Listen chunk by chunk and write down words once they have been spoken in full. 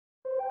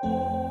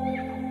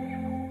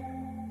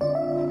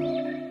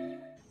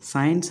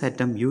Science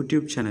அட்டம்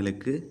YouTube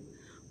சேனலுக்கு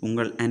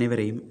உங்கள்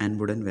அனைவரையும்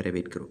அன்புடன்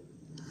வரவேற்கிறோம்.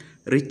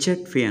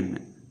 ரிச்சர்ட்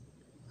ஃபேன்மேன்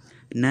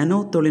நானோ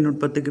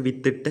தொழில்நுட்பத்துக்கு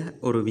வித்திட்ட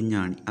ஒரு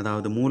விஞ்ஞானி,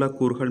 அதாவது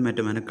மூலக்கூறுகள்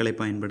மற்றும் அணுக்களை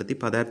பயன்படுத்தி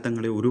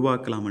பதார்த்தங்களை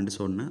உருவாக்கலாம் என்று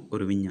சொன்ன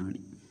ஒரு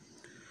விஞ்ஞானி,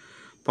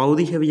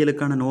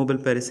 பௌதிகவியலுக்கான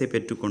நோபல் பரிசை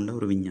பெற்றுக்கொண்ட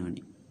ஒரு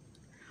விஞ்ஞானி.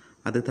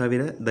 அது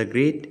தவிர த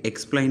கிரேட்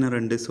எக்ஸ்பிளைனர்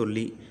என்று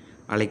சொல்லி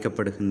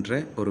அழைக்கப்படுகின்ற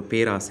ஒரு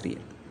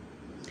பேராசிரியர்.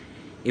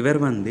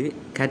 இவர்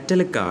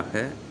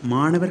கற்றலுக்காக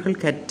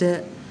மாணவர்கள் கற்ற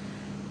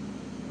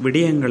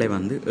விடயங்களை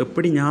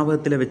எப்படி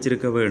ஞாபகத்தில்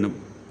வச்சிருக்க வேணும்,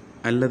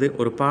 அல்லது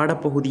ஒரு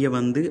பாடப்பகுதியை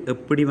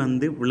எப்படி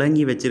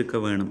விளங்கி வச்சிருக்க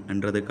வேணும்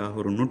என்றதுக்காக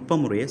ஒரு நுட்ப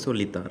முறையை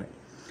சொல்லித்தார்.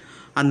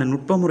 அந்த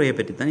நுட்ப முறையை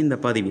பற்றி தான் இந்த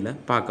பதிவில்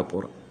பார்க்க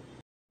போகிறோம்.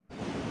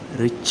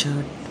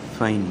 ரிச்சர்ட்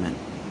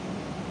ஃபைன்மேன்,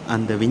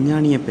 அந்த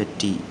விஞ்ஞானியை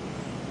பற்றி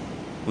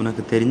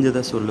உனக்கு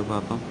தெரிஞ்சதை சொல்லு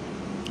பாப்போம்.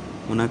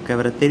 உனக்கு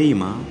அவரை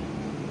தெரியுமா?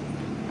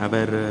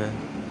 அவர்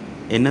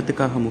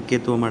என்னத்துக்காக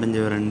முக்கியத்துவம்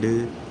அடைஞ்சவரெண்டு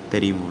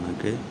தெரியுமா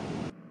உனக்கு?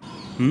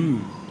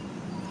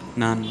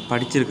 நான்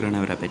படிச்சிருக்கிறேன்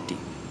அவரை பற்றி.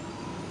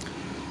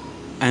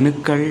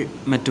 அணுக்கள்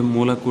மற்றும்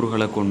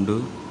மூலக்கூறுகளை கொண்டு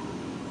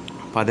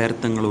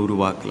பதார்த்தங்களை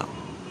உருவாக்கலாம்,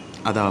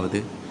 அதாவது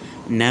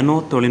நானோ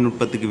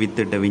தொழில்நுட்பத்துக்கு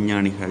வித்திட்ட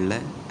விஞ்ஞானிகளில்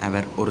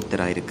அவர்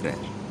ஒருத்தராக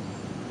இருக்கிறார்.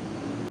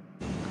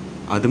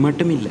 அது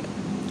மட்டும் இல்லை,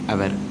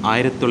 அவர்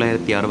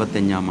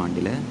 1965ஆம்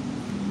ஆண்டில்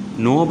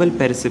நோபல்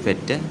பரிசு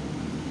பெற்ற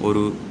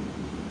ஒரு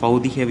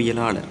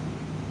பௌதிகவியலாளர்.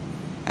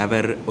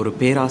 அவர் ஒரு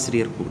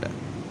பேராசிரியர் கூட.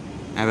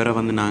 அவரை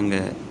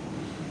நாங்கள்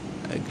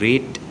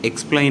கிரேட்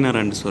எக்ஸ்பிளைனர்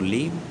என்று சொல்லி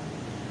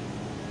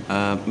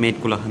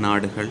மேற்குலக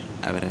நாடுகள்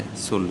அவரை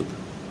சொல்லுது.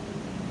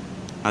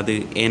 அது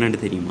ஏனென்று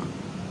தெரியுமா?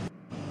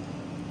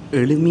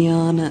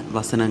 எளிமையான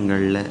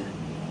வசனங்களில்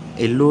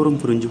எல்லோரும்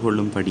புரிஞ்சு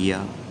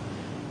கொள்ளும்படியாக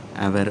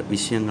அவர்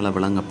விஷயங்களை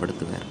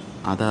விளங்கப்படுத்துவார்.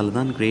 அதால்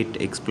தான் கிரேட்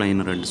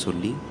எக்ஸ்பிளைனர் என்று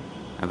சொல்லி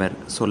அவர்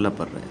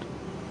சொல்லப்படுறார்.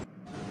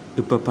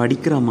 இப்போ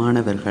படிக்கிற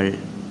மாணவர்கள்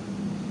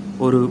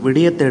ஒரு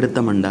விடயத்தை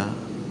எடுத்தோம்னா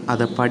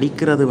அதை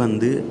படிக்கிறது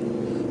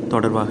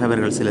தொடர்பாக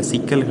அவர்கள் சில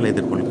சிக்கல்களை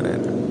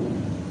எதிர்கொள்கிறார்கள்.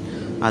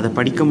 அதை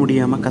படிக்க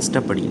முடியாமல்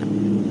கஷ்டப்படினோம்.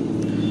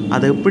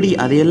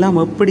 அதையெல்லாம்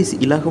எப்படி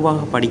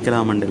இலகுவாக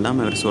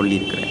படிக்கலாமென்றெல்லாம் அவர்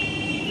சொல்லியிருக்கிறார்.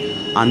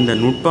 அந்த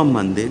நுட்பம்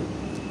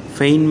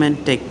ஃபெய்ன்மேன்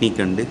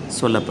டெக்னிக் என்று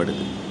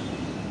சொல்லப்படுது.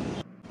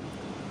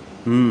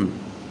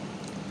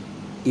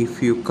 If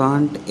you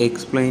can't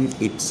explain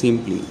it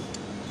simply,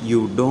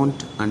 you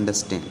don't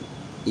understand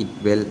it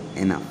well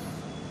enough.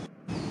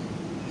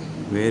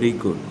 Very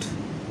good.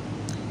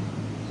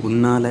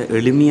 உன்னால்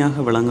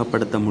எளிமையாக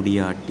விளங்கப்படுத்த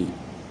முடியாட்டி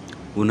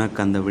உனக்கு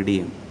அந்த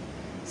விடயம்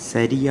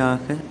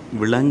சரியாக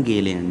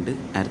விளங்கலை என்று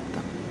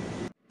அர்த்தம்.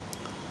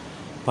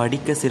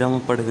 படிக்க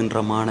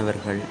சிரமப்படுகின்ற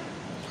மாணவர்கள்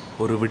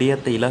ஒரு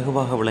விடயத்தை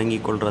இலகுவாக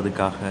விளங்கிக்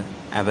கொள்றதுக்காக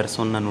அவர்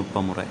சொன்ன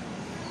நுட்ப முறை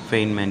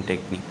ஃபெய்ன்மேன்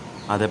டெக்னிக்.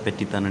 அதை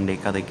பற்றி தான் இன்றைய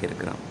கதைக்கு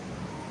இருக்கிறோம்.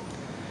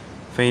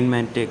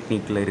 ஃபெய்ன்மேன்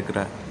டெக்னிக்கில் இருக்கிற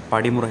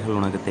படிமுறைகள்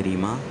உனக்கு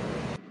தெரியுமா?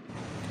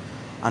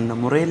 அந்த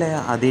முறையில்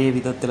அதே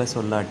விதத்தில்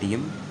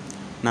சொல்லாட்டியும்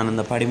நான்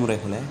அந்த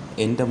படிமுறைகளை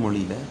எந்த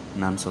மொழியில்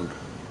நான்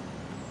சொல்கிறேன்.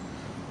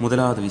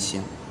 முதலாவது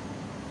விஷயம்,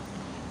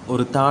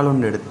 ஒரு தாள்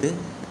ஒன்று எடுத்து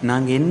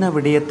நாங்கள் என்ன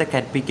விடயத்தை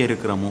கற்பிக்க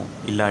இருக்கிறோமோ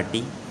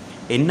இல்லாட்டி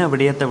என்ன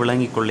விடயத்தை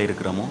விளங்கி கொள்ள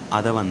இருக்கிறோமோ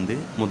அதை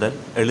முதல்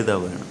எழுத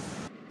வேணும்.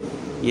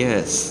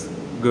 S,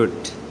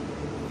 good.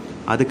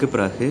 அதுக்கு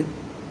பிறகு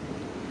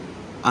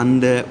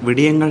அந்த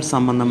விடயங்கள்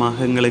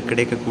சம்பந்தமாக எங்களுக்கு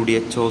கிடைக்கக்கூடிய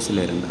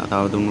சோர்ஸில் இருந்து,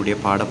 அதாவது உன்னுடைய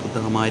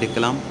பாடப்புத்தகமாக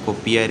இருக்கலாம்,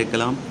 கொப்பியாக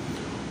இருக்கலாம்,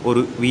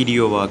 ஒரு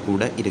வீடியோவாக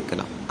கூட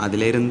இருக்கலாம்,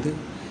 அதிலிருந்து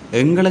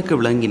எங்களுக்கு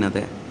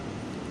விளங்கினதை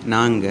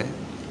நாங்கள்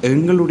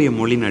எங்களுடைய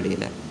மொழி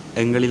நடையில்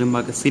எங்களிலும்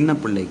பார்க்க சின்ன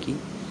பிள்ளைக்கு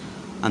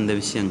அந்த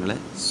விஷயங்களை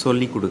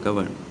சொல்லி கொடுக்க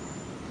வேணும்.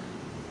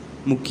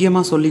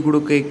 முக்கியமாக சொல்லி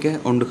கொடுக்க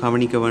ஒன்று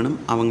கவனிக்க வேணும்,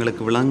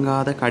 அவங்களுக்கு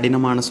விளங்காத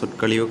கடினமான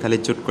சொற்களையோ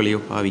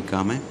கலைச்சொற்களையோ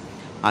பாவிக்காமல்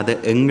அதை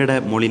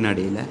எங்களோட மொழி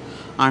நடையில்,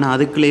 ஆனால்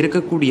அதுக்குள்ளே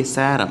இருக்கக்கூடிய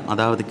சாரம்,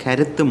 அதாவது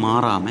கருத்து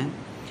மாறாமல்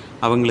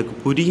அவங்களுக்கு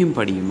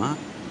புரியும்படியுமா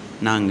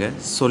நாங்கள்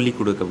சொல்லி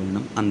கொடுக்க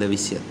வேணும் அந்த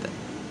விஷயத்தை.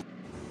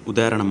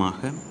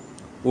 உதாரணமாக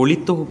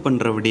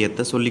ஒளித்தொகுப்புன்ற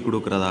விடயத்தை சொல்லி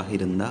கொடுக்குறதாக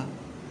இருந்தால்,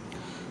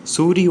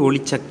 சூரிய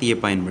ஒளிச்சக்தியை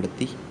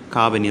பயன்படுத்தி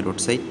கார்பன்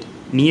ஆக்சைடு,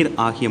 நீர்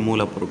ஆகிய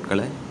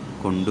மூலப்பொருட்களை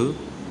கொண்டு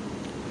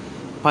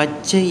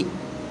பச்சை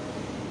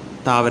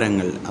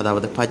தாவரங்கள்,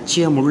 அதாவது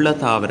பச்சையமுள்ள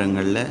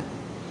தாவரங்களில்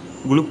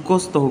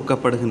குளுக்கோஸ்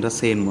தொகுக்கப்படுகின்ற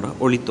செயல்முறை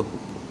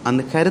ஒளித்தொகுப்பு.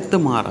 அந்த கருத்து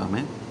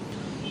மாறாமல்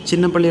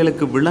சின்ன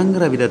பிள்ளைகளுக்கு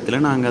விளங்குற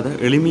விதத்தில் நாங்கள் அதை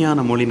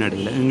எளிமையான மொழி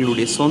நடையில்,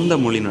 எங்களுடைய சொந்த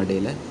மொழி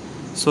நடையில்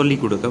சொல்லி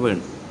கொடுக்க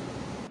வேணும்.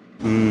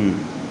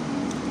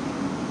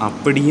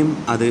 அப்படியும்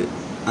அது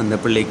அந்த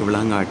பிள்ளைக்கு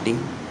விளங்காட்டி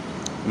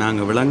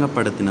நாங்கள்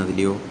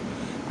விளங்கப்படுத்தினதுலையோ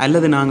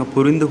அல்லது நாங்கள்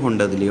புரிந்து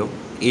கொண்டதுலையோ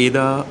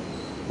ஏதோ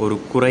ஒரு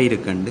குறை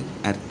இருக்குன்னு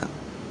அர்த்தம்.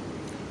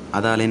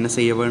 அதால் என்ன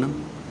செய்ய வேணும்?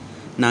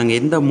 நாங்கள்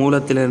எந்த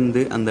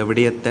மூலத்திலிருந்து அந்த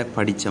விடயத்தை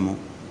படித்தோமோ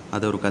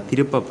அதை ஒரு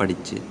திருப்ப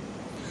படித்து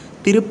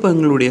திருப்ப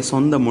எங்களுடைய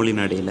சொந்த மொழி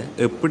நடையில்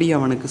எப்படி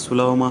அவனுக்கு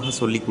சுலபமாக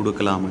சொல்லி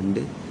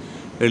கொடுக்கலாமென்று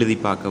எழுதி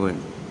பார்க்க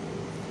வேணும்.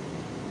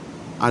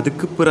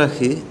 அதுக்கு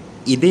பிறகு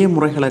இதே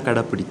முறைகளை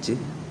கடைப்பிடித்து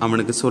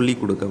அவனுக்கு சொல்லி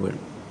கொடுக்க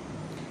வேணும்.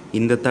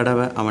 இந்த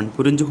தடவை அவன்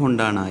புரிஞ்சு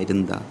கொண்டானா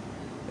இருந்தால்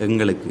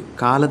எங்களுக்கு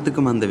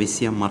காலத்துக்கும் அந்த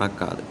விஷயம்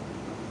மறக்காது.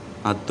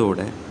 அத்தோட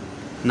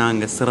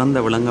நாங்கள்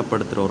சிறந்த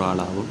விளங்கப்படுத்துகிற ஒரு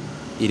ஆளாகவும்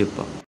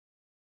இருப்போம்.